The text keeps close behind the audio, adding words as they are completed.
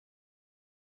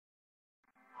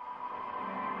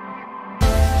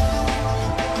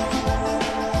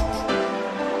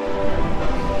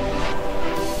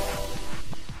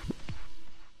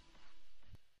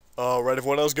Alright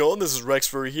everyone, how's it going? This is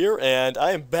rexfurry here, and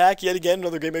I am back yet again,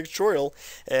 another GameMaker tutorial,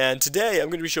 and today I'm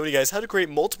going to be showing you guys how to create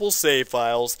multiple save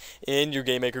files in your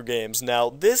GameMaker games. Now,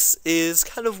 this is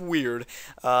kind of weird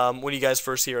when you guys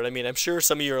first hear it. I mean, I'm sure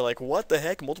some of you are like, what the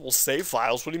heck, multiple save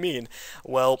files? What do you mean?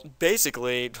 Well,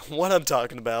 basically, what I'm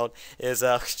talking about is,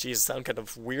 geez, sound kind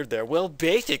of weird there. Well,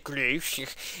 basically,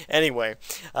 anyway,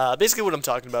 basically what I'm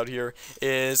talking about here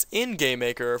is in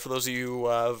GameMaker, for those of you who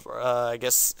have, I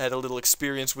guess, had a little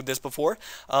experience with this before,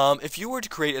 if you were to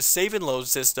create a save and load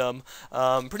system,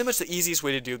 pretty much the easiest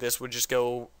way to do this would just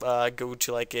go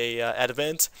to like a add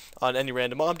event on any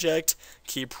random object,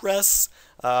 key press,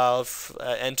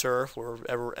 enter,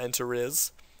 wherever enter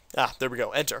is. There we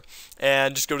go, enter.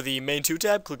 And just go to the main 2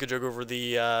 tab, click and drag over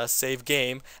the save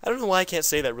game. I don't know why I can't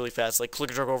say that really fast, like click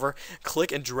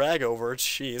and drag over,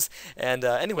 jeez. And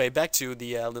anyway, back to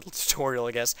the little tutorial,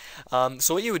 I guess.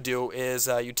 So what you would do is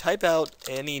you type out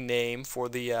any name for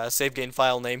the save game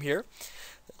file name here.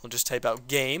 I'll just type out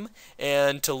game,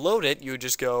 and to load it, you would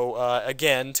just go,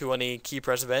 again, to any key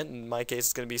press event. In my case,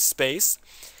 it's going to be space.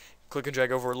 Click and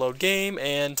drag over load game,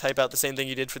 and type out the same thing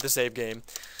you did for the save game.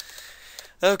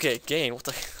 Okay, game, what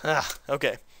the,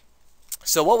 okay.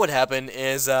 So what would happen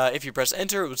is, if you press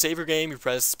enter, it would save your game, you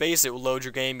press space, it will load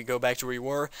your game, you go back to where you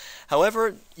were.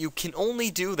 However, you can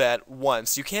only do that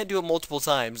once. You can't do it multiple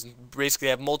times, and basically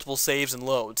have multiple saves and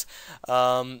loads.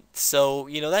 So,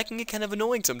 you know, that can get kind of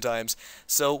annoying sometimes.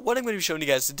 So what I'm going to be showing you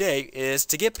guys today is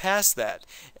to get past that,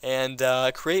 and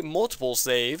create multiple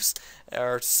saves,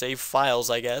 or save files,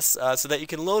 I guess, so that you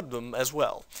can load them as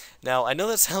well. Now, I know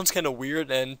that sounds kind of weird,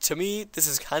 and to me, this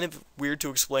is kind of weird to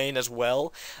explain as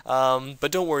well,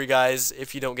 but don't worry, guys,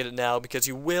 if you don't get it now, because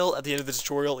you will at the end of the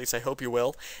tutorial, at least I hope you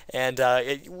will, and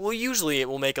usually it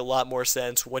will make a lot more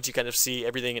sense once you kind of see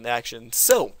everything in action.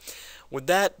 So, with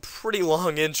that pretty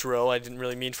long intro, I didn't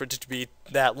really mean for it to be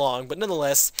that long, but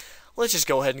nonetheless, let's just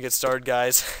go ahead and get started,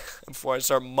 guys, before I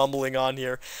start mumbling on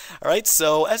here. Alright,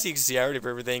 so as you can see, I already have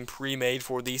everything pre-made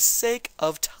for the sake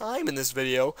of time in this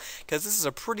video, because this is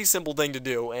a pretty simple thing to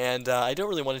do, and I don't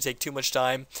really want to take too much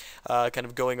time kind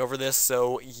of going over this,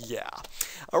 so yeah.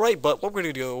 Alright, but what we're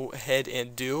going to go ahead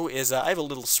and do is, I have a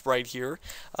little sprite here,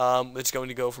 it's going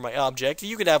to go for my object.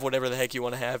 You can have whatever the heck you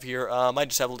want to have here. I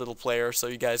just have a little player, so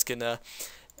you guys can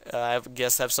I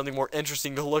guess have something more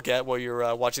interesting to look at while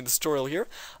you're watching the tutorial here.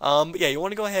 But yeah, you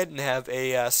want to go ahead and have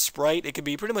a sprite. It could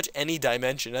be pretty much any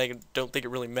dimension. I don't think it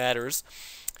really matters.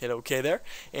 Hit OK there.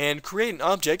 And create an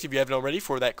object, if you haven't already,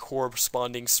 for that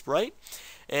corresponding sprite.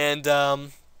 And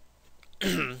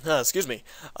excuse me.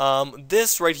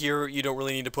 This right here you don't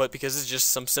really need to put because it's just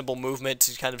some simple movement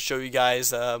to kind of show you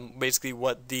guys basically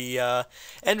what the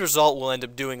end result will end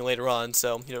up doing later on,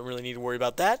 so you don't really need to worry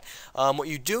about that. What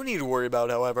you do need to worry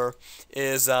about, however,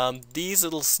 is these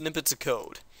little snippets of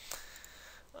code.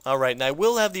 Alright, and I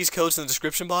will have these codes in the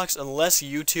description box unless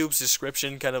YouTube's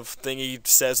description kind of thingy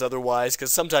says otherwise,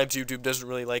 because sometimes YouTube doesn't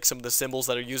really like some of the symbols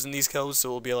that are using these codes, so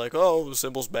it'll be like, oh, the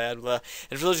symbol's bad.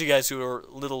 And for those of you guys who are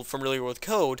a little familiar with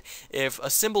code, if a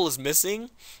symbol is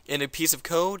missing in a piece of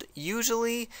code,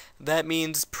 usually that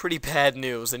means pretty bad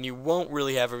news, and you won't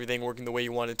really have everything working the way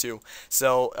you want it to.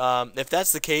 So, if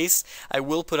that's the case, I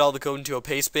will put all the code into a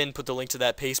paste bin, put the link to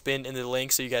that paste bin in the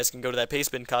link so you guys can go to that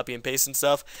paste bin, copy and paste and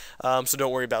stuff, so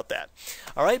don't worry about that.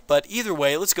 Alright, but either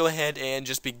way, let's go ahead and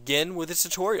just begin with this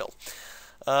tutorial.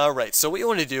 Alright, so what you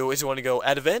want to do is you want to go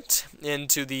add event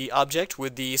into the object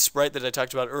with the sprite that I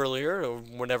talked about earlier, or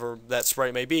whenever that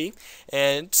sprite may be,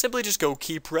 and simply just go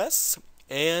key press,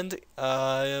 and,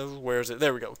 where is it?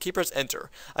 There we go. Key press enter.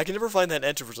 I can never find that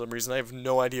enter for some reason. I have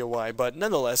no idea why, but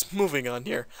nonetheless, moving on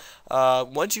here.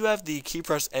 Once you have the key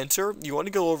press enter, you want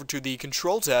to go over to the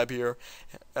control tab here,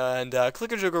 and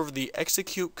click and drag over the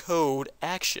execute code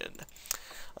action.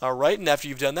 Alright, and after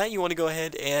you've done that, you want to go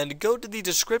ahead and go to the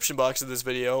description box of this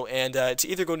video, and it's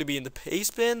either going to be in the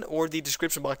paste bin or the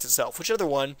description box itself, whichever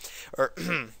one, or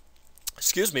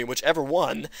excuse me, whichever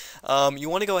one, you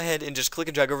want to go ahead and just click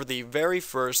and drag over the very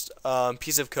first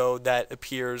piece of code that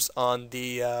appears on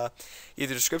the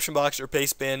either description box or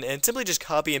paste bin, and simply just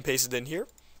copy and paste it in here.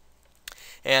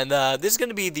 And this is going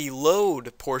to be the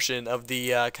load portion of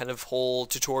the kind of whole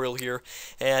tutorial here.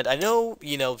 And I know,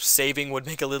 you know, saving would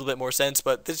make a little bit more sense,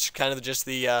 but this is kind of just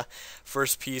the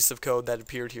first piece of code that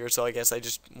appeared here, so I guess I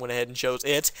just went ahead and chose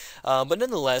it. But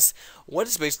nonetheless, what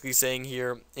it's basically saying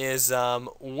here is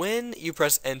when you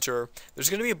press enter, there's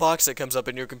going to be a box that comes up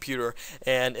in your computer,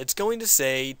 and it's going to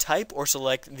say type or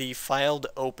select the file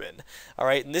to open.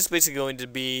 Alright, and this is basically going to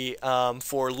be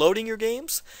for loading your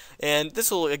games, and this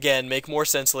will, again, make more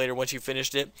sense later once you've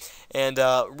finished it. And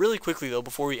really quickly though,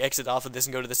 before we exit off of this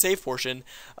and go to the save portion,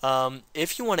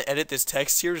 if you want to edit this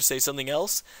text here to say something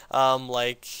else,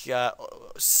 like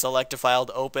select a file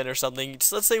to open or something,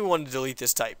 just let's say we want to delete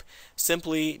this type.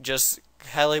 Simply just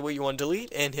highlight what you want to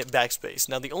delete and hit backspace.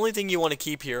 Now the only thing you want to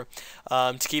keep here,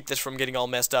 to keep this from getting all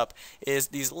messed up, is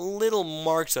these little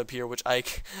marks up here, which I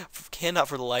cannot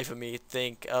for the life of me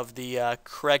think of the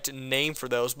correct name for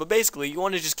those, but basically you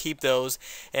want to just keep those,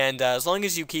 and as long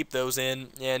as you keep those in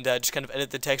and just kind of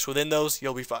edit the text within those,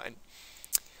 you'll be fine.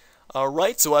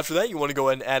 Alright, so after that you want to go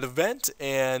ahead and add event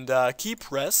and key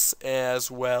press as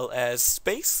well as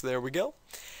space. There we go.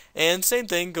 And same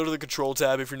thing, go to the control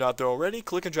tab if you're not there already,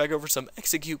 click and drag over some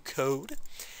execute code,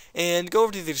 and go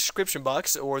over to the description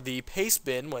box or the paste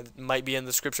bin, what might be in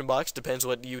the description box, depends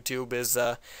what YouTube is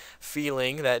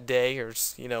feeling that day, or,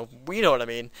 you know what I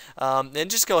mean. And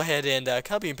just go ahead and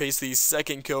copy and paste the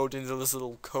second code into this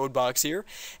little code box here.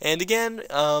 And again,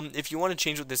 if you want to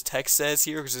change what this text says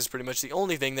here, because this is pretty much the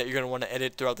only thing that you're going to want to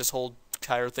edit throughout this whole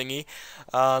entire thingy,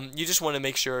 you just want to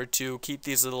make sure to keep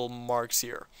these little marks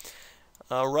here.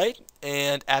 Alright,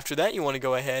 and after that you want to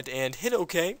go ahead and hit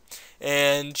OK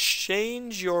and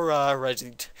change your,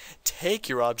 take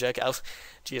your object out.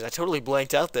 Geez, I totally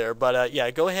blanked out there, but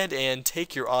yeah, go ahead and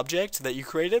take your object that you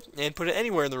created and put it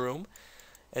anywhere in the room.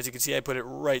 As you can see, I put it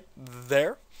right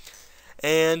there.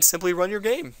 And simply run your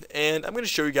game. And I'm going to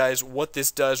show you guys what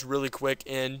this does really quick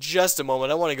in just a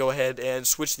moment. I want to go ahead and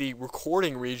switch the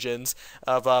recording regions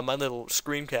of my little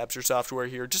screen capture software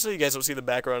here, just so you guys don't see the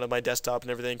background of my desktop and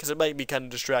everything, because it might be kind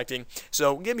of distracting.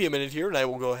 So give me a minute here and I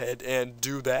will go ahead and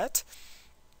do that.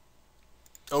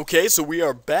 Okay, so we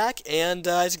are back, and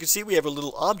as you can see, we have a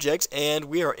little object, and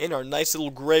we are in our nice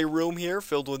little gray room here,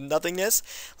 filled with nothingness.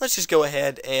 Let's just go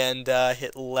ahead and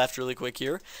hit left really quick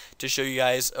here to show you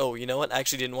guys. Oh, you know what? I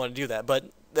actually didn't want to do that,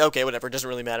 but okay, whatever. It doesn't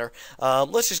really matter.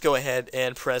 Let's just go ahead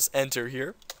and press enter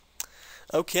here.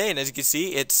 Okay, and as you can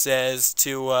see, it says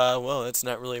to, well, that's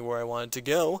not really where I wanted to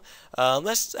go.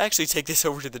 Let's actually take this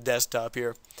over to the desktop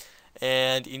here.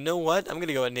 And you know what? I'm going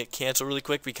to go ahead and hit cancel really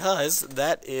quick because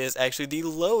that is actually the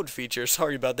load feature.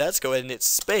 Sorry about that. Let's go ahead and hit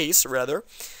space, rather.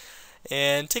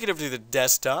 And take it over to the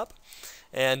desktop.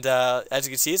 And as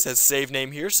you can see, it says save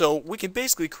name here. So we can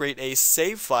basically create a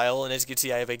save file. And as you can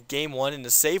see, I have a game 1 and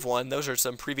a save 1. Those are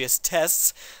some previous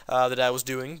tests that I was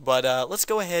doing. But let's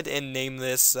go ahead and name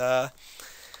this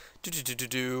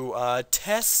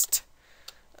test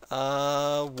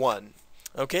 1.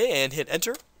 Okay, and hit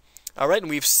enter. Alright,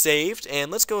 and we've saved, and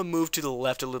let's go and move to the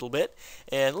left a little bit,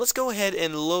 and let's go ahead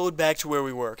and load back to where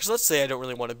we were, because let's say I don't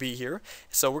really want to be here,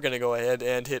 so we're going to go ahead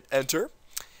and hit enter,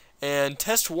 and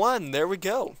test 1, there we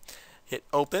go. Hit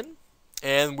open,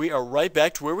 and we are right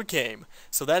back to where we came.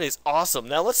 So that is awesome.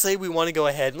 Now let's say we want to go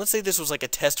ahead, and let's say this was like a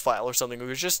test file or something, we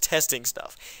were just testing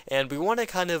stuff, and we want to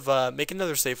kind of make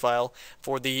another save file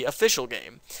for the official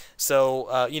game.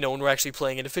 So, you know, when we're actually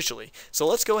playing it officially. So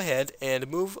let's go ahead and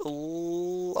move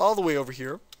all the way over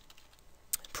here,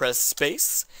 press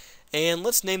space, and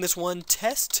let's name this one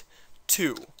test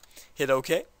 2. Hit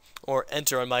OK, or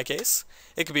enter in my case.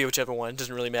 It could be whichever one, it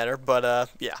doesn't really matter,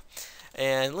 but yeah.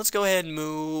 And let's go ahead and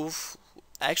move.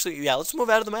 Actually, yeah, let's move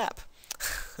out of the map.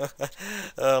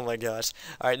 Oh my gosh.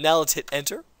 Alright, now let's hit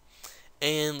enter.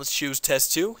 And let's choose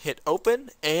test 2, hit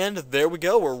open, and there we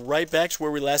go. We're right back to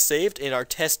where we last saved in our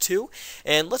test 2.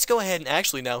 And let's go ahead and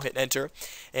actually now hit enter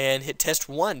and hit test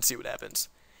 1, see what happens.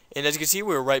 And as you can see,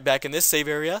 we're right back in this save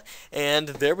area, and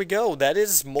there we go. That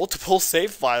is multiple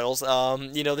save files.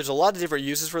 You know, there's a lot of different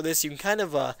uses for this. You can kind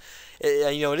of,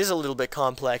 you know, it is a little bit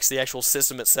complex, the actual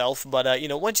system itself, but, you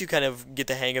know, once you kind of get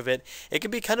the hang of it, it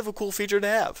can be kind of a cool feature to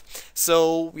have.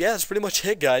 So, yeah, that's pretty much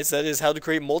it, guys. That is how to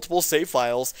create multiple save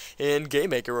files in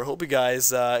GameMaker. I hope you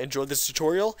guys enjoyed this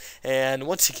tutorial, and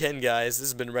once again, guys, this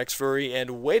has been rexfurry,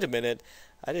 and wait a minute.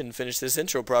 I didn't finish this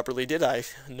intro properly, did I?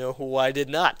 No, I did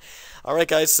not. Alright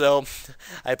guys, so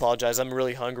I apologize. I'm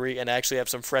really hungry and I actually have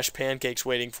some fresh pancakes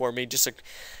waiting for me just a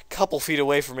couple feet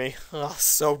away from me. Oh,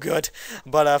 so good.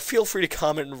 But feel free to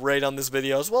comment and rate on this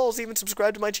video, as well as even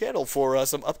subscribe to my channel for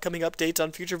some upcoming updates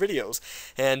on future videos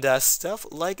and stuff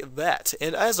like that.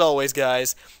 And as always,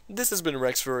 guys, this has been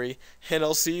rexfurry, and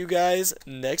I'll see you guys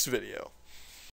next video.